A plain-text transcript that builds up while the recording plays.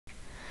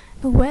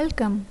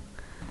Welcome!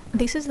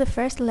 This is the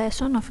first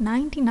lesson of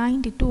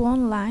 1992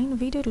 online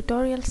video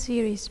tutorial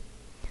series.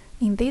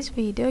 In this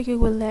video you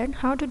will learn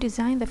how to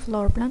design the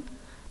floor plan,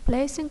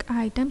 placing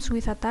items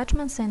with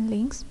attachments and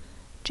links,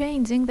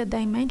 changing the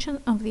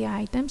dimension of the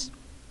items,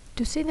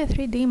 to see the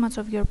 3D image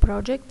of your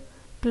project,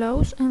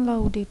 close and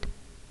load it.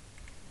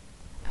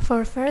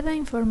 For further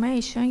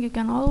information you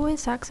can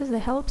always access the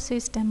help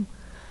system.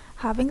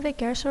 Having the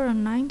cursor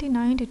on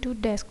 1992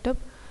 desktop,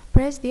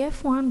 press the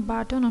F1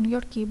 button on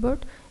your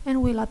keyboard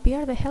and will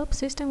appear the Help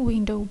System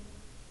window.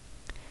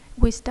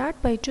 We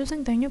start by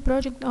choosing the New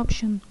Project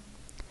option.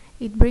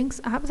 It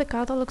brings up the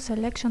Catalog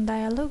Selection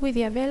dialog with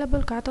the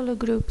available catalog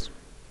groups.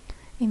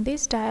 In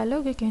this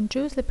dialog you can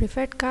choose the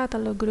preferred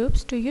catalog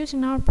groups to use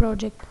in our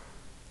project.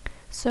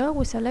 So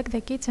we select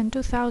the Kitchen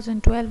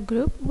 2012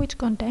 group, which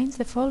contains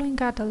the following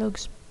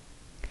catalogs.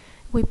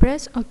 We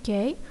press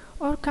OK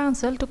or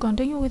Cancel to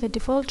continue with the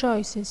default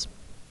choices.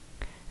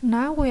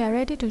 Now we are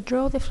ready to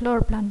draw the floor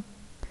plan.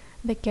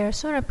 The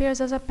cursor appears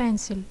as a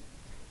pencil.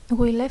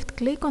 We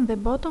left-click on the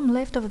bottom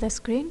left of the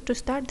screen to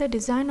start the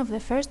design of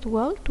the first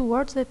wall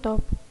towards the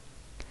top.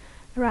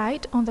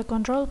 Right on the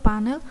control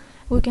panel,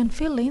 we can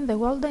fill in the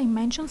wall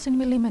dimensions in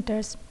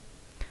millimeters.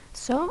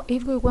 So,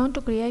 if we want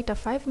to create a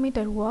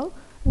 5-meter wall,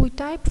 we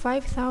type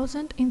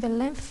 5000 in the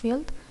length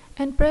field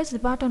and press the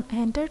button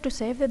Enter to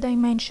save the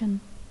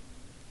dimension.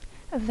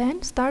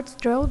 Then start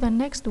draw the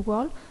next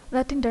wall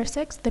that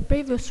intersects the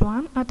previous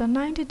one at a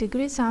 90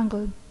 degrees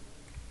angle.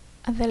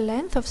 The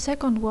length of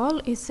second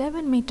wall is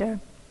 7 meters.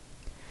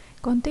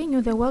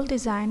 Continue the wall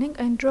designing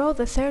and draw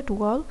the third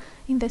wall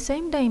in the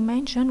same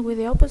dimension with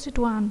the opposite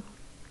one.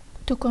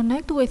 To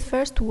connect with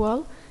first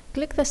wall,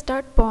 click the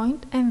start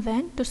point and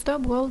then to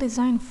stop wall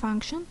design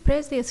function,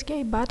 press the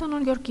escape button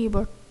on your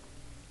keyboard.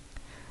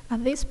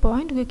 At this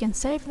point we can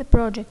save the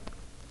project.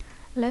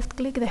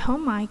 Left-click the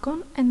home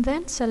icon and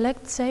then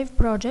select Save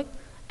Project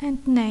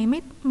and name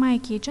it My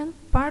Kitchen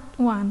Part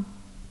 1.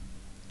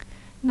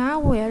 Now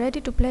we are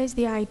ready to place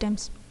the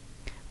items.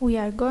 We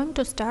are going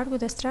to start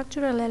with the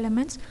structural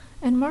elements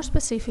and more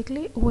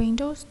specifically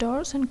windows,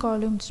 doors and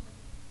columns.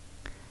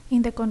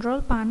 In the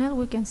control panel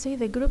we can see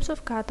the groups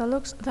of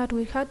catalogs that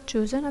we had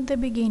chosen at the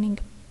beginning.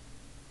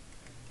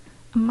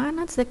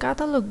 Manage the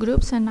catalog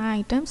groups and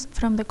items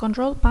from the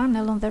control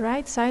panel on the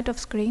right side of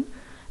screen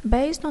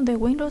based on the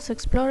Windows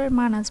Explorer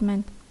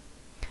management.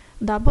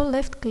 Double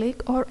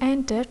left-click or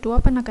Enter to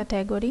open a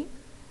category,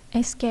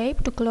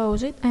 Escape to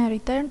close it and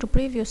return to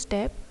previous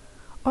step,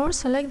 or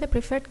select the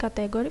preferred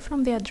category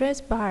from the address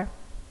bar.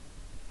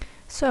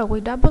 So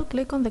we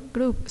double-click on the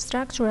group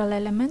Structural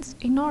Elements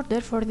in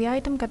order for the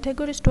item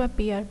categories to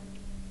appear.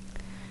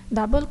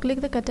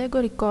 Double-click the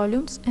category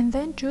Columns and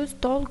then choose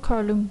Tall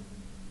Column.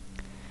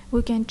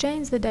 We can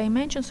change the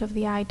dimensions of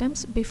the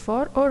items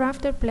before or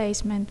after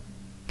placement.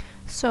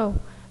 So,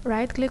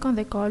 right-click on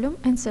the column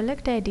and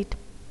select Edit.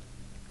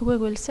 We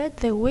will set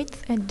the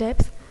width and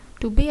depth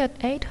to be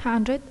at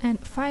 800 and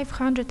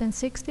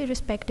 560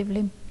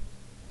 respectively.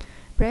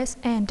 Press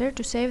Enter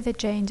to save the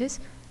changes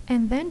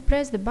and then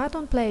press the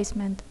button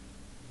Placement.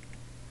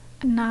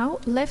 Now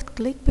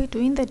left-click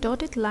between the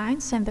dotted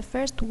lines and the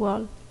first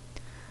wall.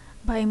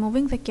 By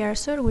moving the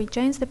cursor we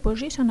change the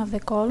position of the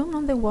column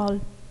on the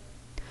wall.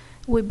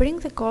 We bring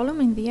the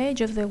column in the edge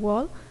of the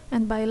wall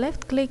and by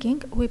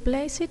left-clicking we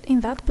place it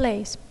in that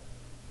place.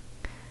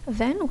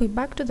 Then we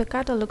back to the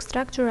catalog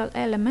structural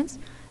elements,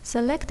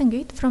 selecting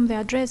it from the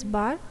address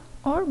bar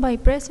or by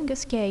pressing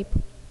Escape.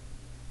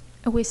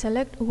 We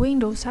select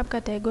Windows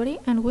subcategory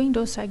and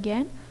Windows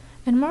again,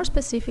 and more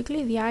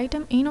specifically the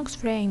item inox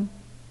frame.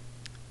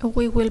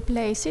 We will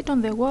place it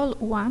on the wall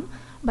 1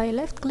 by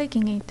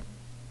left-clicking it.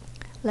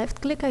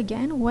 Left-click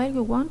again where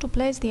you want to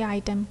place the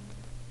item.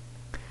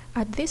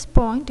 At this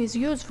point it is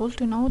useful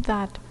to note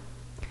that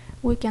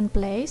we can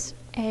place,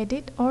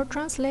 edit or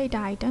translate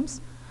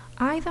items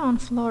either on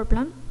floor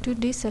plan,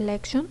 2D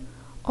selection,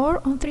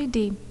 or on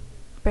 3D,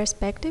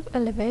 perspective,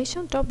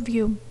 elevation, top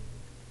view.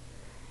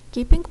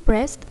 Keeping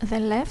pressed the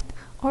left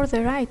or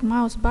the right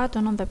mouse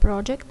button on the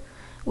project,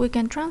 we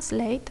can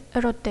translate,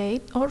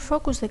 rotate or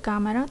focus the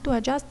camera to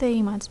adjust the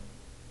image.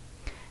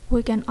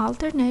 We can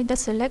alternate the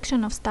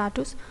selection of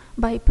status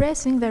by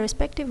pressing the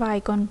respective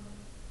icon.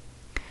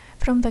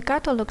 From the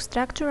catalog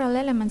structural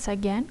elements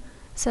again,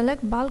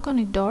 select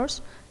balcony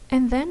doors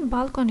and then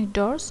balcony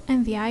doors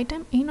and the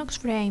item inox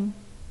frame.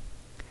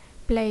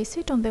 Place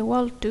it on the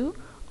wall 2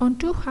 on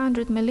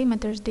 200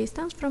 mm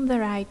distance from the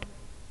right.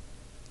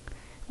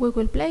 We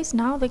will place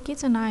now the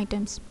kitchen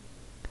items.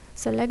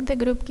 Select the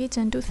group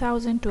Kitchen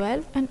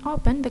 2012 and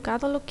open the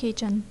catalog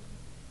Kitchen.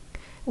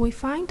 We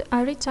find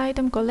a rich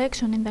item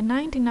collection in the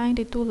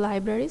 1992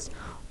 libraries,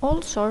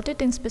 all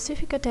sorted in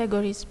specific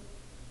categories.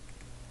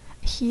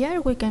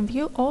 Here we can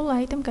view all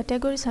item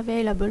categories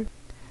available.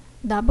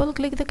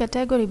 Double-click the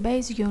category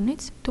base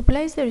units to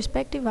place the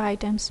respective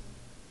items.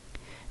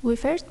 We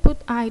first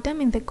put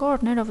item in the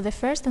corner of the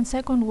first and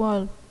second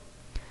wall.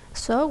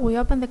 So we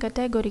open the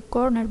category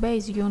corner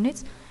base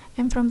units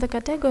and from the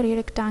category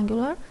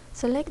rectangular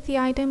select the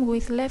item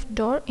with left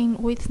door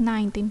in width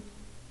 90.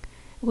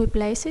 We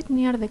place it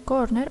near the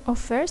corner of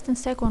first and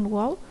second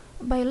wall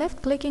by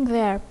left-clicking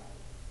there.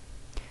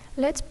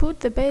 Let's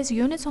put the base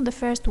units on the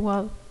first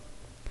wall.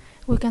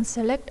 We can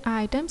select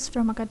items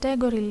from a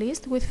category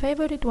list with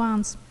favorite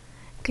ones.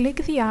 Click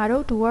the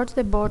arrow towards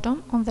the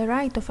bottom on the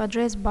right of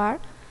address bar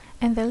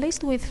and the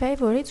list with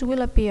favorites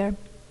will appear.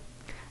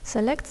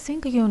 Select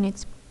Sync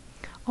Units.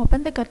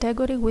 Open the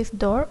category with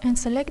door and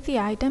select the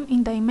item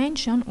in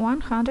dimension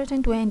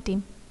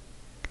 120.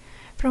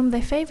 From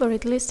the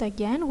favorite list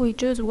again, we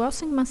choose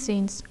washing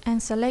machines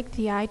and select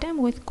the item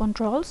with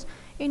controls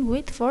in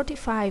width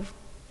 45.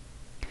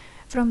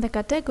 From the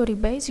category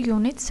base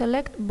unit,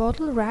 select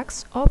bottle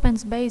racks,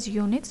 opens base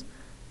units,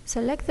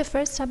 select the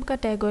first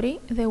subcategory,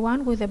 the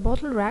one with the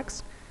bottle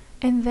racks,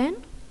 and then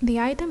the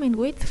item in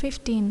width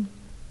 15.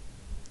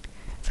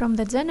 From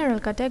the general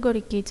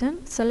category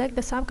kitchen, select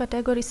the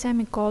subcategory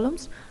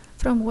semi-columns,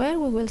 from where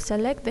we will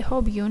select the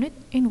hob unit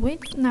in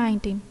width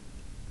 90.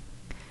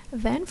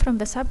 Then, from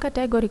the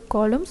subcategory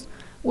columns,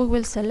 we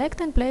will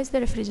select and place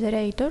the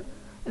refrigerator,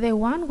 the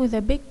one with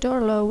the big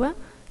door lower,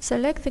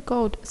 select the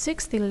code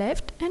 60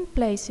 left and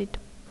place it.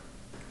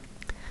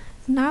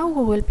 Now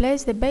we will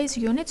place the base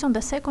units on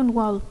the second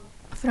wall.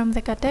 From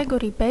the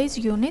category base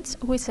units,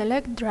 we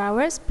select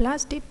drawers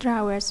plus deep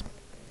drawers.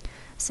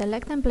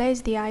 Select and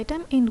place the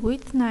item in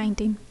width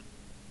 90.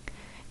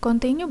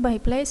 Continue by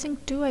placing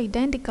two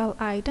identical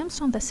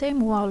items on the same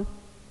wall.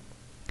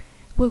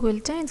 We will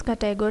change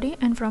category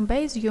and from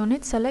base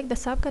unit select the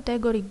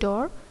subcategory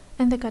door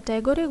and the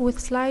category with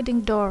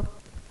sliding door.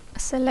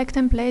 Select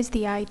and place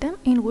the item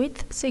in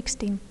width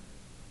 60.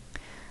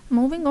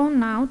 Moving on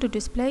now to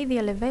display the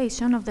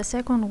elevation of the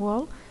second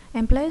wall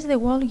and place the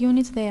wall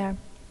units there.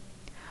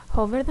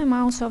 Hover the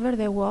mouse over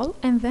the wall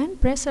and then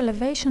press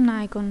elevation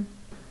icon.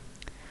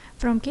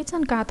 From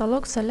kitchen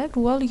catalog select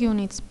wall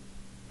units.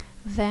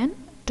 Then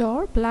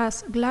door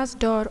plus glass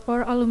door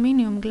or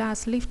aluminum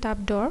glass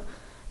lift-up door,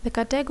 the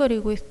category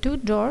with two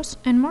doors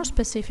and more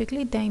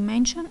specifically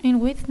dimension in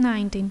width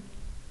 90.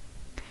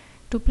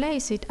 To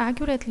place it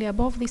accurately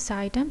above this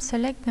item,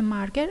 select the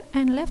marker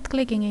and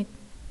left-clicking it.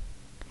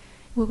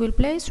 We will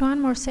place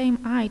one more same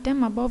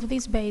item above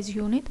this base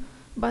unit,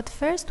 but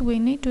first we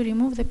need to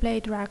remove the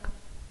plate rack.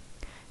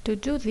 To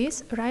do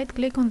this,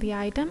 right-click on the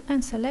item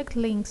and select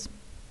Links.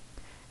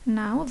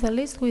 Now the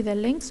list with the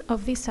links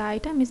of this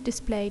item is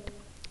displayed.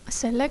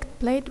 Select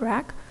Plate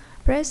Rack,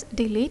 press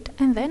Delete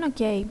and then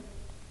OK.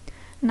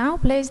 Now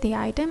place the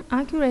item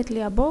accurately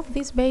above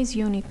this base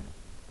unit.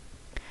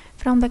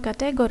 From the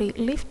category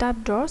Lift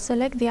Up Door,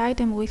 select the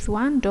item with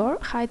one door,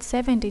 height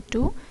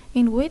 72,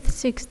 in width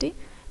 60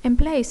 and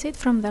place it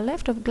from the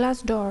left of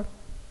glass door.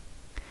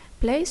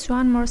 Place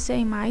one more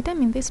same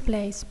item in this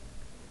place.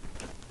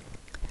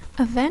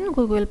 Then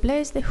we will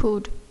place the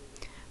hood.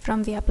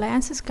 From the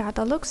Appliances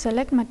catalog,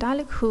 select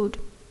Metallic Hood.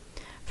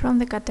 From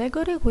the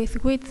category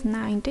with width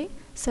 90,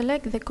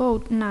 select the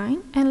code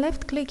 9 and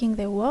left-clicking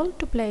the wall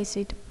to place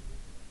it.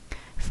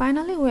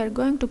 Finally, we are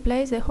going to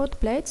place the hot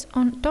plates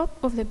on top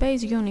of the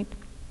base unit.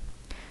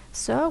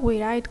 So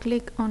we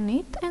right-click on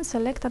it and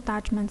select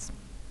Attachments.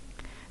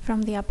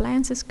 From the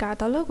Appliances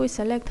catalog, we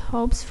select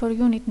hobs for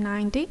unit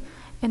 90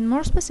 and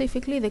more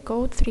specifically the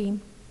code 3.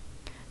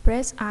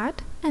 Press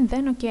Add and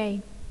then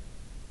OK.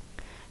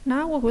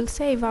 Now we will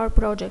save our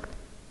project.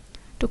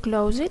 To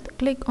close it,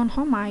 click on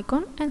Home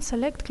icon and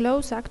select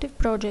Close Active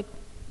Project.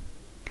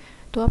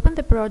 To open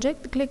the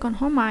project, click on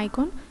Home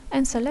icon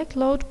and select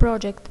Load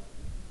Project.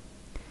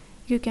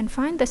 You can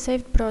find the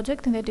saved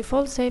project in the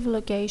default save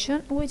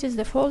location, which is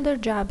the folder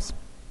Jobs.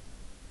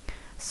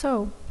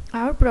 So,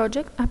 our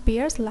project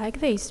appears like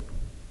this.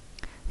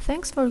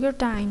 Thanks for your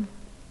time.